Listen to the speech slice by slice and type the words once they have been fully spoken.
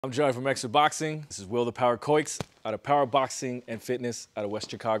I'm Johnny from Extra Boxing. This is Will the Power Coix out of Power Boxing and Fitness out of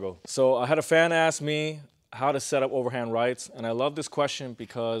West Chicago. So I had a fan ask me how to set up overhand rights, and I love this question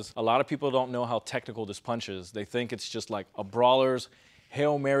because a lot of people don't know how technical this punch is. They think it's just like a brawler's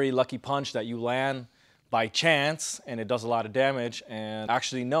Hail Mary lucky punch that you land by chance and it does a lot of damage, and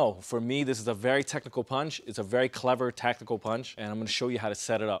actually no. For me, this is a very technical punch. It's a very clever tactical punch, and I'm going to show you how to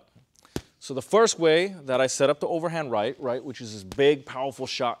set it up. So the first way that I set up the overhand right, which is this big, powerful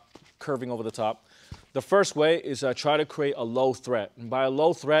shot curving over the top, the first way is I try to create a low threat. And by a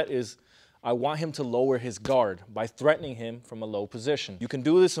low threat is I want him to lower his guard by threatening him from a low position. You can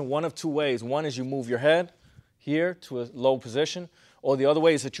do this in one of two ways. One is you move your head here to a low position, or the other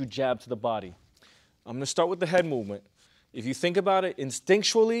way is that you jab to the body. I'm going to start with the head movement. If you think about it,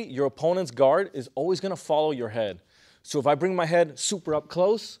 instinctually, your opponent's guard is always going to follow your head. So if I bring my head super up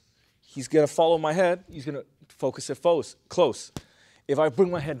close, he's going to follow my head. He's going to focus it close. If I bring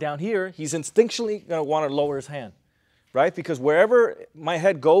my head down here, he's instinctually going to want to lower his hand, right? Because wherever my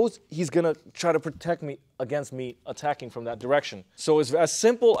head goes, he's going to try to protect me against me attacking from that direction. So it's as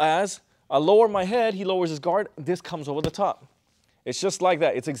simple as I lower my head, he lowers his guard, this comes over the top. It's just like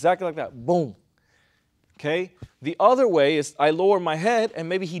that. It's exactly like that. Boom. Okay? The other way is I lower my head and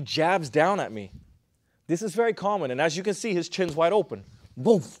maybe he jabs down at me. This is very common, and as you can see, his chin's wide open.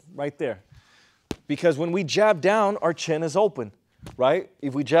 Boom, right there. Because when we jab down, our chin is open, right?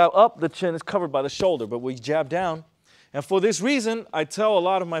 If we jab up, the chin is covered by the shoulder, but we jab down. And for this reason, I tell a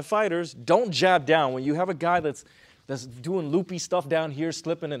lot of my fighters, don't jab down. When you have a guy that's doing loopy stuff down here,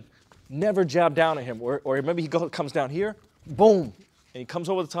 slipping, and never jab down at him. Or maybe he comes down here, boom, and he comes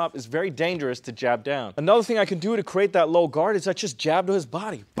over the top. It's very dangerous to jab down. Another thing I can do to create that low guard is I just jab to his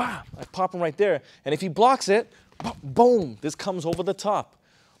body. Bah! I pop him right there. And if he blocks it, boom, this comes over the top,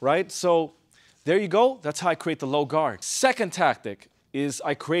 right? So there you go. That's how I create the low guard. Second tactic is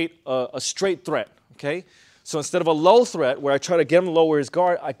I create a straight threat, okay? So instead of a low threat where I try to get him to lower his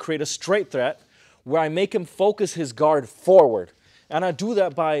guard, I create a straight threat where I make him focus his guard forward. And I do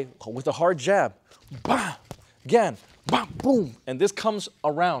that with a hard jab. Bah! Again, bah, boom, and this comes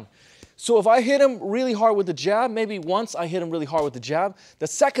around. So if I hit him really hard with the jab, maybe once I hit him really hard with the jab, the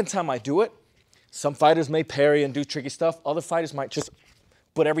second time I do it, some fighters may parry and do tricky stuff. Other fighters might just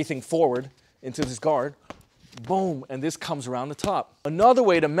put everything forward into this guard. Boom, and this comes around the top. Another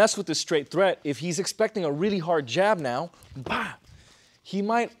way to mess with this straight threat, if he's expecting a really hard jab now, bah, he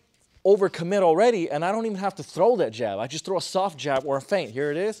might overcommit already, and I don't even have to throw that jab. I just throw a soft jab or a feint.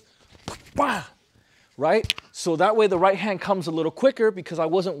 Here it is. Bah, right? So that way the right hand comes a little quicker because I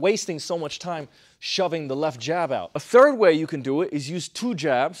wasn't wasting so much time shoving the left jab out. A third way you can do it is use two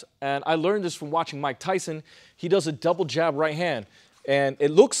jabs, and I learned this from watching Mike Tyson. He does a double jab right hand, and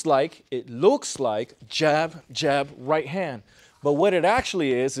it looks like jab, jab, right hand. But what it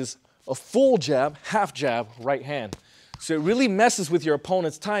actually is a full jab, half jab, right hand. So it really messes with your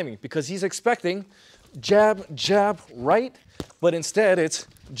opponent's timing because he's expecting jab, jab, right, but instead it's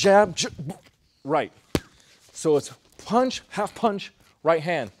jab, jab, right. So it's punch, half punch, right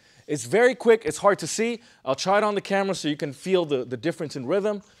hand. It's very quick. It's hard to see. I'll try it on the camera so you can feel the difference in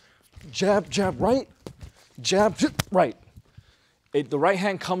rhythm. Jab, jab, right. Jab, jab, right. The right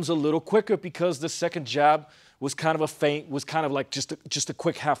hand comes a little quicker because the second jab was kind of a feint, was kind of like just a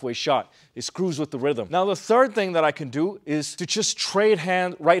quick halfway shot. It screws with the rhythm. Now the third thing that I can do is to just trade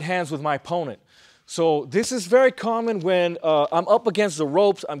right hands with my opponent. So this is very common when I'm up against the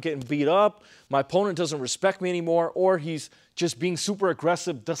ropes, I'm getting beat up, my opponent doesn't respect me anymore, or he's just being super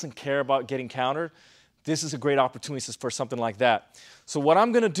aggressive, doesn't care about getting countered. This is a great opportunity for something like that. So what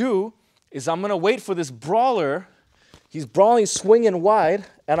I'm going to do is I'm going to wait for this brawler. He's brawling, swinging wide,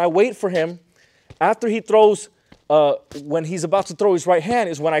 and I wait for him. After he throws, when he's about to throw his right hand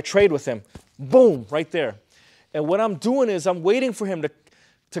is when I trade with him. Boom, right there. And what I'm doing is I'm waiting for him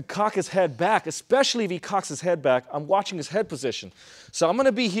to cock his head back, especially if he cocks his head back. I'm watching his head position. So I'm going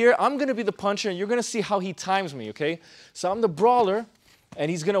to be here. I'm going to be the puncher, and you're going to see how he times me, okay? So I'm the brawler, and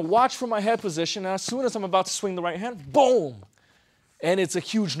he's going to watch for my head position, and as soon as I'm about to swing the right hand, boom! And it's a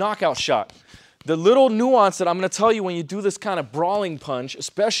huge knockout shot. The little nuance that I'm going to tell you when you do this kind of brawling punch,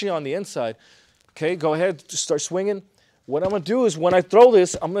 especially on the inside, okay, go ahead, just start swinging. What I'm going to do is when I throw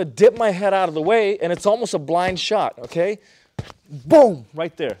this, I'm going to dip my head out of the way, and it's almost a blind shot, okay? Boom,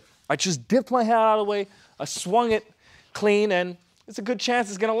 right there. I just dipped my head out of the way, I swung it clean, and it's a good chance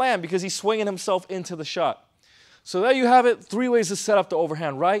it's going to land because he's swinging himself into the shot. So there you have it, 3 ways to set up the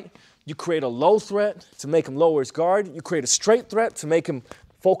overhand right. You create a low threat to make him lower his guard. You create a straight threat to make him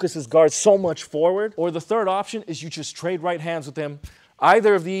focus his guard so much forward. Or the third option is you just trade right hands with him.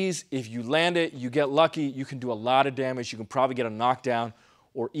 Either of these, if you land it, you get lucky, you can do a lot of damage. You can probably get a knockdown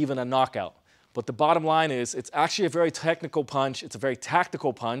or even a knockout. But the bottom line is, it's actually a very technical punch. It's a very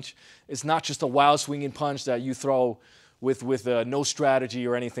tactical punch. It's not just a wild swinging punch that you throw with no strategy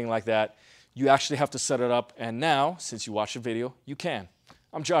or anything like that. You actually have to set it up. And now, since you watched the video, you can.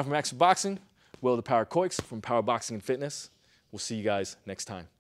 I'm John from Max for Boxing. Will the Power Coix from Power Boxing and Fitness. We'll see you guys next time.